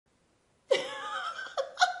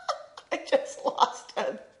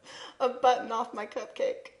a button off my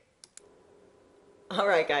cupcake. All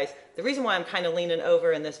right, guys, the reason why I'm kind of leaning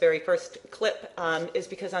over in this very first clip is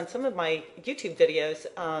because on some of my YouTube videos,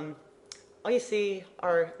 all you see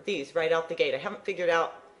are these right out the gate. I haven't figured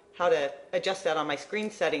out how to adjust that on my screen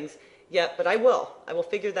settings yet, but I will. I will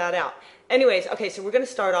figure that out. Anyways, okay, so we're going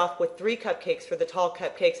to start off with 3 cupcakes for the tall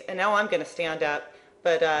cupcakes, and now I'm going to stand up,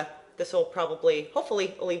 but this will probably,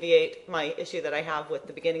 hopefully, alleviate my issue that I have with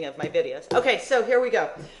the beginning of my videos. Okay, so here we go.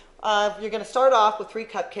 You're going to start off with 3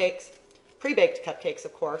 cupcakes, pre-baked cupcakes,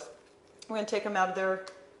 of course. We're going to take them out of their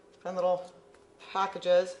fun little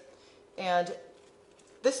packages, and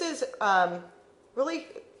this is really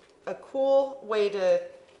a cool way to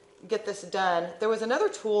get this done. There was another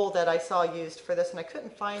tool that I saw used for this, and I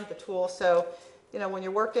couldn't find the tool. So, you know, when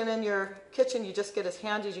you're working in your kitchen, you just get as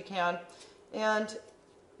handy as you can. And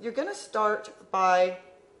you're going to start by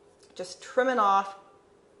just trimming off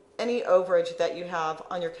any overage that you have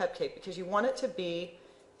on your cupcake, because you want it to be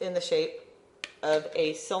in the shape of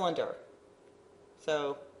a cylinder.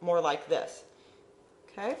 So more like this.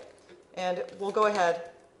 Okay? And we'll go ahead.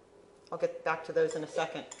 I'll get back to those in a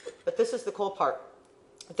second. But this is the cool part.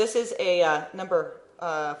 This is a number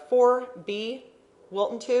 4B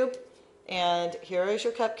Wilton tube, and here is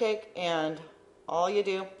your cupcake, and all you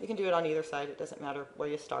do, you can do it on either side, it doesn't matter where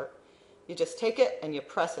you start. You just take it and you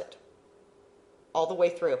press it all the way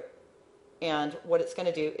through, and what it's going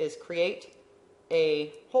to do is create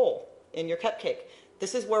a hole in your cupcake.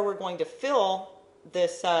 This is where we're going to fill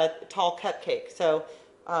this tall cupcake. So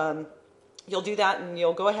you'll do that, and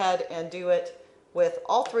you'll go ahead and do it with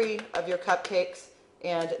all 3 of your cupcakes,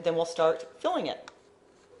 and then we'll start filling it.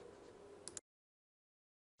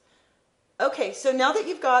 Okay, so now that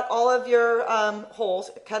you've got all of your holes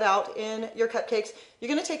cut out in your cupcakes, you're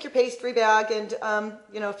going to take your pastry bag, and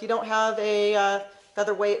you know, if you don't have a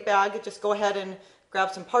featherweight bag, just go ahead and grab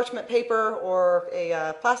some parchment paper or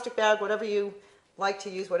a plastic bag, whatever you like to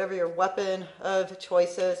use, whatever your weapon of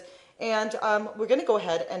choice is. And we're going to go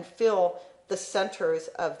ahead and fill the centers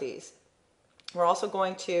of these. We're also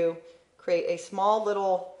going to create a small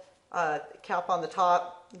little cap on the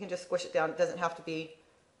top. You can just squish it down. It doesn't have to be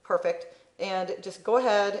perfect. And just go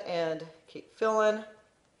ahead and keep filling.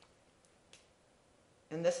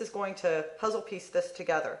 And this is going to puzzle piece this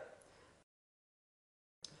together.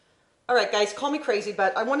 All right, guys, call me crazy,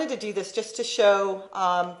 but I wanted to do this just to show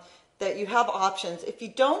that you have options. If you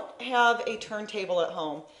don't have a turntable at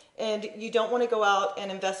home and you don't want to go out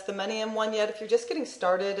and invest the money in one yet, if you're just getting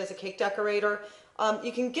started as a cake decorator,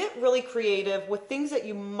 you can get really creative with things that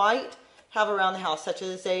you might have around the house, such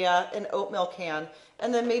as an oatmeal can.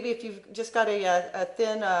 And then maybe if you've just got a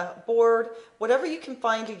thin board, whatever you can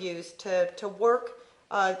find to use to work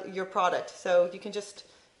your product. So you can just,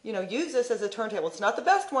 you know, use this as a turntable. It's not the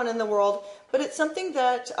best one in the world, but it's something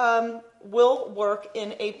that will work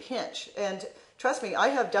in a pinch. And trust me, I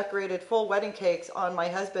have decorated full wedding cakes on my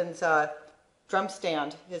husband's drum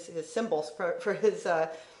stand, his cymbals for his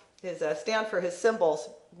stand for his cymbals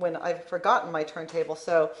when I've forgotten my turntable.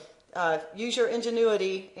 So use your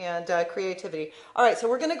ingenuity and creativity. All right, so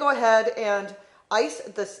we're going to go ahead and ice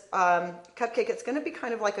this cupcake. It's going to be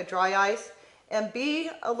kind of like a dry ice, and be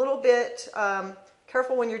a little bit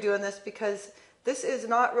careful when you're doing this, because this is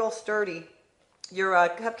not real sturdy. Your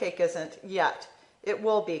cupcake isn't yet. It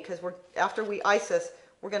will be, because after we ice this,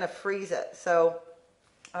 we're going to freeze it. So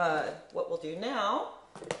what we'll do now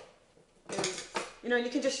is, you know, you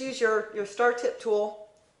can just use your star tip tool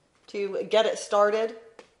to get it started,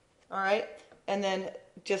 all right? And then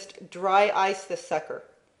just dry ice this sucker.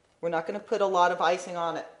 We're not going to put a lot of icing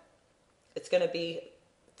on it. It's going to be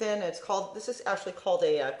thin. This is actually called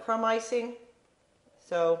a crumb icing.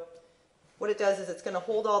 So what it does is it's going to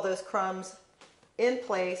hold all those crumbs in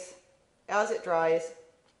place as it dries,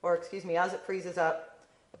 or excuse me, as it freezes up.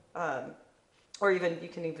 Or even, you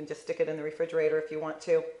can even just stick it in the refrigerator if you want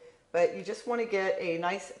to. But you just want to get a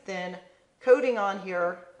nice thin coating on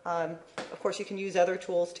here. Of course, you can use other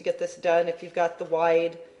tools to get this done. If you've got the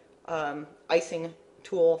wide icing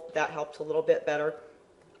tool, that helps a little bit better.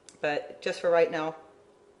 But just for right now,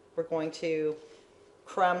 we're going to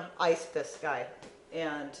crumb ice this guy.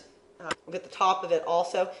 And we'll get the top of it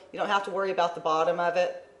also. You don't have to worry about the bottom of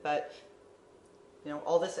it, but you know,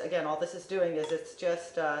 all this is doing is it's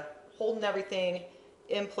just holding everything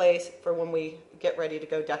in place for when we get ready to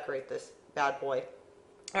go decorate this bad boy.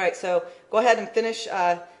 All right, so go ahead and finish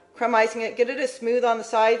crumb icing it. Get it as smooth on the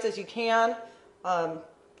sides as you can.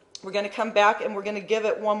 We're going to come back and we're going to give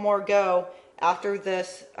it one more go after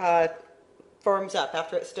this firms up,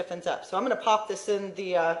 after it stiffens up. So I'm going to pop this in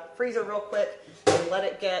the freezer real quick and let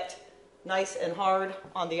it get nice and hard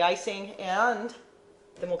on the icing, and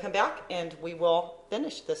Then we'll come back and we will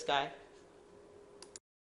finish this guy.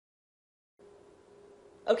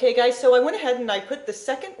 Okay guys, so I went ahead and I put the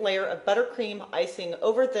second layer of buttercream icing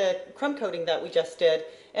over the crumb coating that we just did,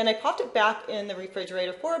 and I popped it back in the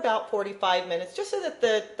refrigerator for about 45 minutes just so that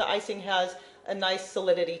the icing has a nice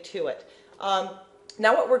solidity to it.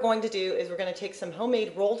 Now what we're going to do is we're going to take some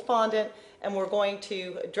homemade rolled fondant and we're going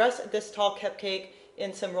to dress this tall cupcake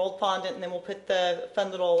in some rolled fondant, and then we'll put the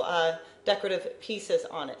fun little decorative pieces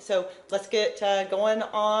on it. So let's get going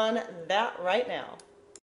on that right now.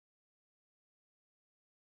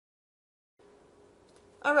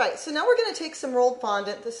 All right, so now we're going to take some rolled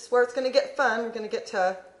fondant. This is where it's going to get fun. We're going to get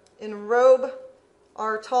to enrobe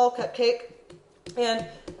our tall cupcake. And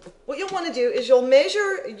what you'll want to do is you'll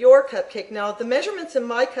measure your cupcake. Now, the measurements in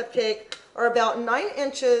my cupcake are about 9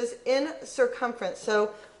 inches in circumference.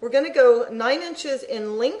 So we're going to go 9 inches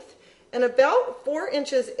in length and about 4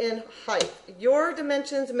 inches in height. Your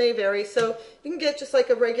dimensions may vary, so you can get just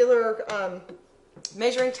like a regular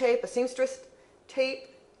measuring tape. A seamstress tape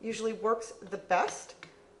usually works the best.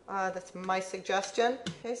 That's my suggestion.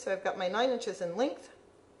 Okay, so I've got my 9 inches in length.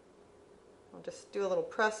 I'll just do a little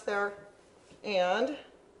press there. And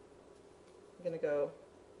I'm going to go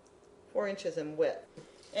 4 inches in width.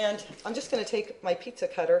 And I'm just going to take my pizza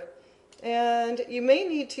cutter. And you may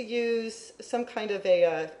need to use some kind of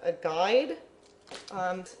a guide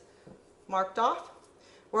marked off.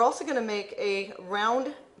 We're also going to make a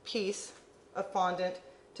round piece of fondant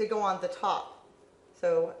to go on the top.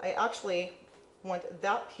 So I actually want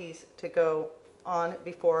that piece to go on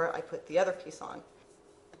before I put the other piece on.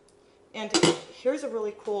 And here's a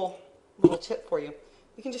really cool little tip for you.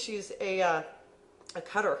 You can just use a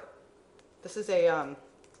cutter. This is a,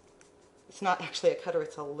 it's not actually a cutter,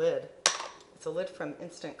 it's a lid. It's a lid from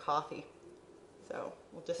instant coffee. So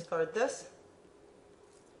we'll discard this.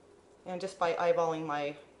 And just by eyeballing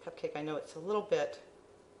my cupcake, I know it's a little bit.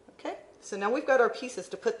 Okay, so now we've got our pieces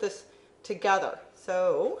to put this together.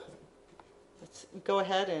 So let's go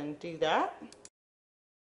ahead and do that.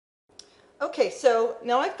 Okay, so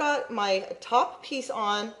now I've got my top piece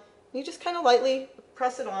on. You just kind of lightly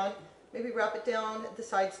press it on, maybe wrap it down the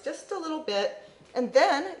sides just a little bit, and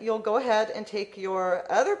then you'll go ahead and take your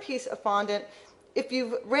other piece of fondant. If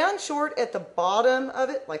you've ran short at the bottom of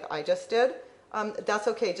it, like I just did, that's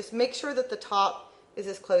okay. Just make sure that the top is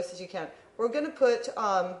as close as you can. We're going to put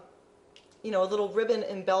you know, a little ribbon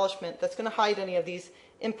embellishment that's going to hide any of these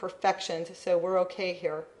imperfections, so we're okay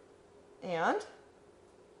here. And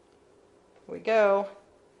here we go.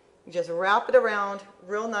 You just wrap it around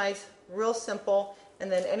real nice, real simple,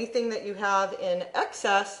 and then anything that you have in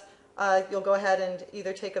excess, you'll go ahead and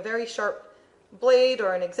either take a very sharp blade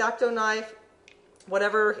or an X-Acto knife,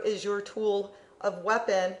 whatever is your tool of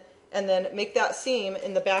weapon, and then make that seam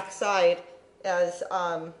in the back side as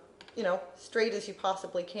you know, straight as you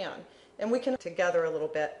possibly can. And we can together a little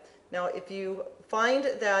bit. Now, if you find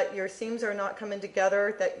that your seams are not coming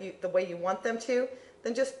together the way you want them to,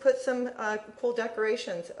 then just put some cool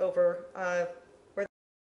decorations over where.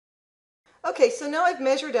 Okay, so now I've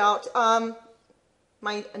measured out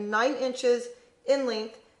my 9 inches in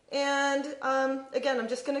length, and again, I'm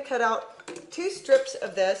just going to cut out 2 strips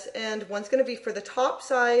of this, and one's going to be for the top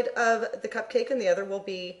side of the cupcake, and the other will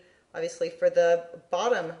be obviously for the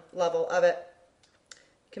bottom level of it.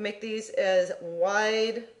 You can make these as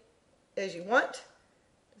wide as you want.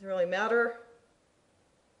 Doesn't really matter.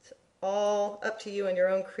 It's all up to you and your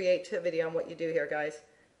own creativity on what you do here, guys.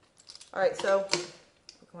 All right, so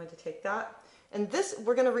we're going to take that. And this,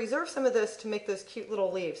 we're going to reserve some of this to make those cute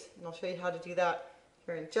little leaves. And I'll show you how to do that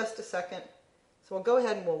here in just a second. So we'll go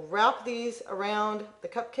ahead and we'll wrap these around the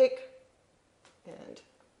cupcake. And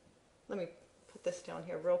let me put this down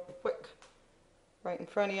here real quick, right in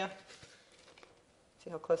front of you. See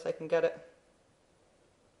how close I can get it.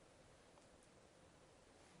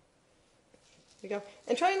 There you go.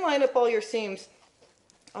 And try and line up all your seams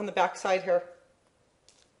on the back side here.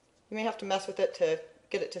 You may have to mess with it to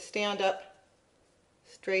get it to stand up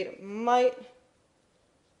straight. It might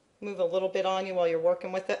move a little bit on you while you're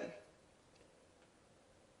working with it.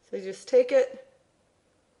 So you just take it,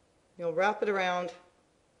 you'll wrap it around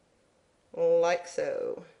like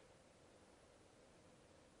so.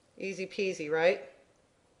 Easy peasy, right?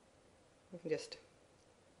 You can just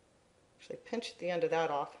actually pinch the end of that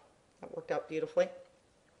off. That worked out beautifully.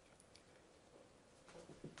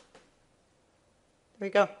 There you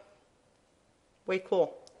go. Way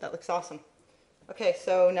cool. That looks awesome. Okay,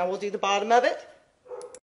 so now we'll do the bottom of it.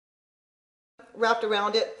 Wrapped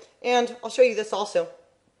around it. And I'll show you this also.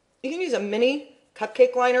 You can use a mini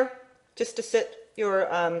cupcake liner just to sit your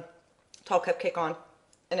tall cupcake on.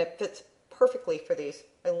 And it fits perfectly for these.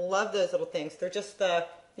 I love those little things. They're just the,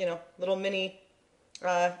 you know, little mini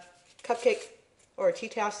cupcake or tea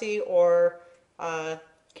tassy or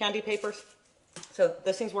candy papers. So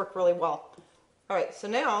those things work really well. All right, so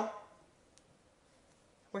now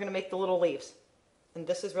we're going to make the little leaves. And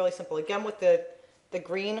this is really simple. Again, with the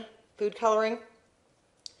green food coloring.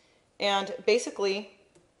 And basically,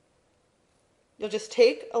 you'll just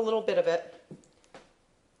take a little bit of it,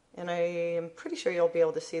 and I am pretty sure you'll be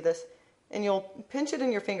able to see this, and you'll pinch it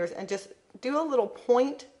in your fingers and just do a little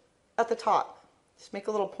point at the top. Just make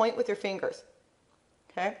a little point with your fingers,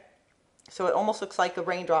 okay? So it almost looks like a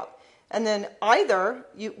raindrop. And then either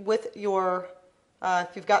you, with your,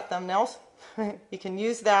 if you've got thumbnails, you can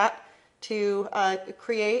use that to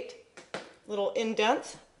create little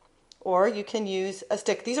indents, or you can use a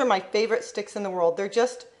stick. These are my favorite sticks in the world. They're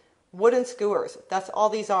just wooden skewers. That's all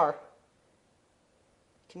these are.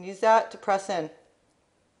 You can use that to press in.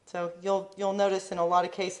 So you'll notice in a lot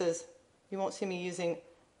of cases you won't see me using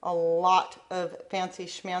a lot of fancy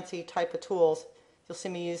schmancy type of tools. You'll see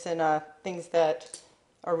me using things that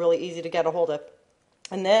are really easy to get a hold of.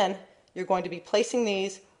 And then you're going to be placing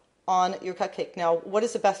these on your cupcake. Now, what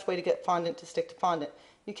is the best way to get fondant to stick to fondant?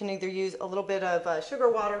 You can either use a little bit of sugar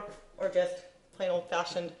water or just plain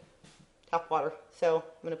old-fashioned tap water. So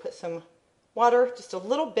I'm going to put some water, just a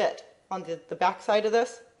little bit, on the back side of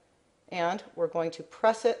this, and we're going to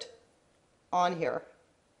press it on here,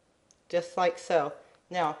 just like so.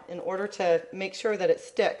 Now, in order to make sure that it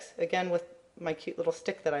sticks, again with my cute little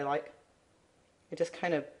stick that I like, I just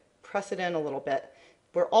kind of press it in a little bit.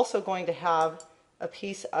 We're also going to have a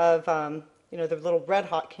piece of, you know, the little red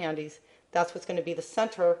hot candies. That's what's going to be the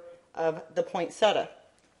center of the poinsettia.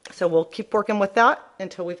 So we'll keep working with that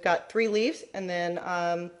until we've got 3 leaves, and then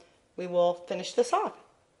we will finish this off.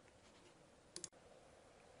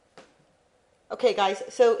 Okay, guys,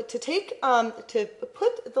 so to take, to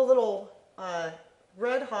put the little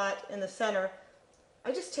red hot in the center,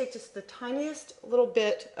 I just take just the tiniest little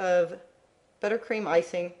bit of buttercream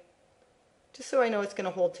icing, just so I know it's going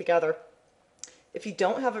to hold together. If you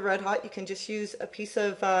don't have a red hot, you can just use a piece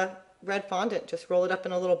of red fondant. Just roll it up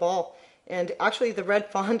in a little ball. And actually the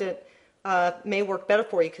red fondant may work better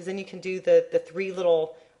for you, because then you can do the 3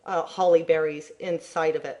 little holly berries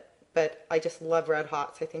inside of it. But I just love red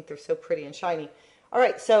hots. I think they're so pretty and shiny. All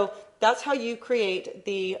right, so that's how you create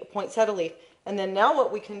the poinsettia leaf. And then now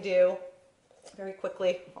what we can do, very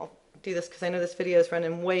quickly, I'll do this because I know this video is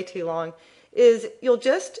running way too long, is you'll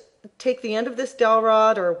just take the end of this dowel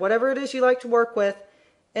rod or whatever it is you like to work with,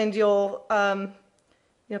 and you'll you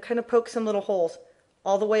know, kind of poke some little holes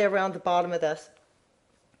all the way around the bottom of this,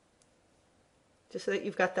 just so that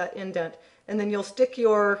you've got that indent. And then you'll stick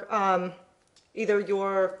your either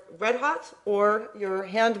your red hots or your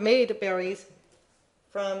handmade berries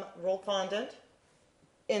from rolled fondant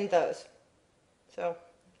in those. So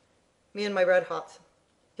me and my red hots.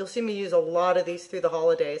 You'll see me use a lot of these through the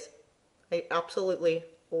holidays. I absolutely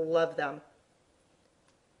love them.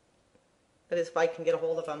 That is, if I can get a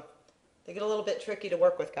hold of them. They get a little bit tricky to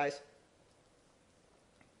work with, guys.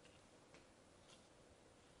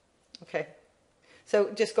 Okay, so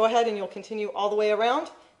just go ahead and you'll continue all the way around,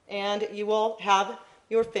 and you will have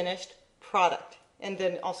your finished product. And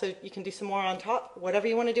then also you can do some more on top, whatever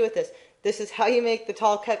you want to do with this. This is how you make the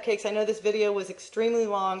tall cupcakes. I know this video was extremely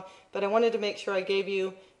long, but I wanted to make sure I gave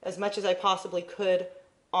you as much as I possibly could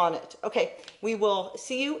on it. Okay, we will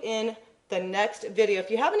see you in the next video. If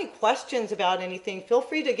you have any questions about anything, feel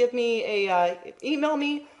free to give me a, email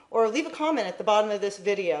me or leave a comment at the bottom of this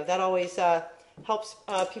video. That always helps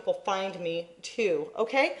people find me too.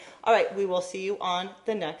 Okay? All right, we will see you on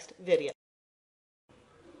the next video.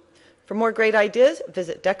 For more great ideas,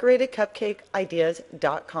 visit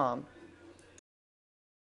decoratedcupcakeideas.com.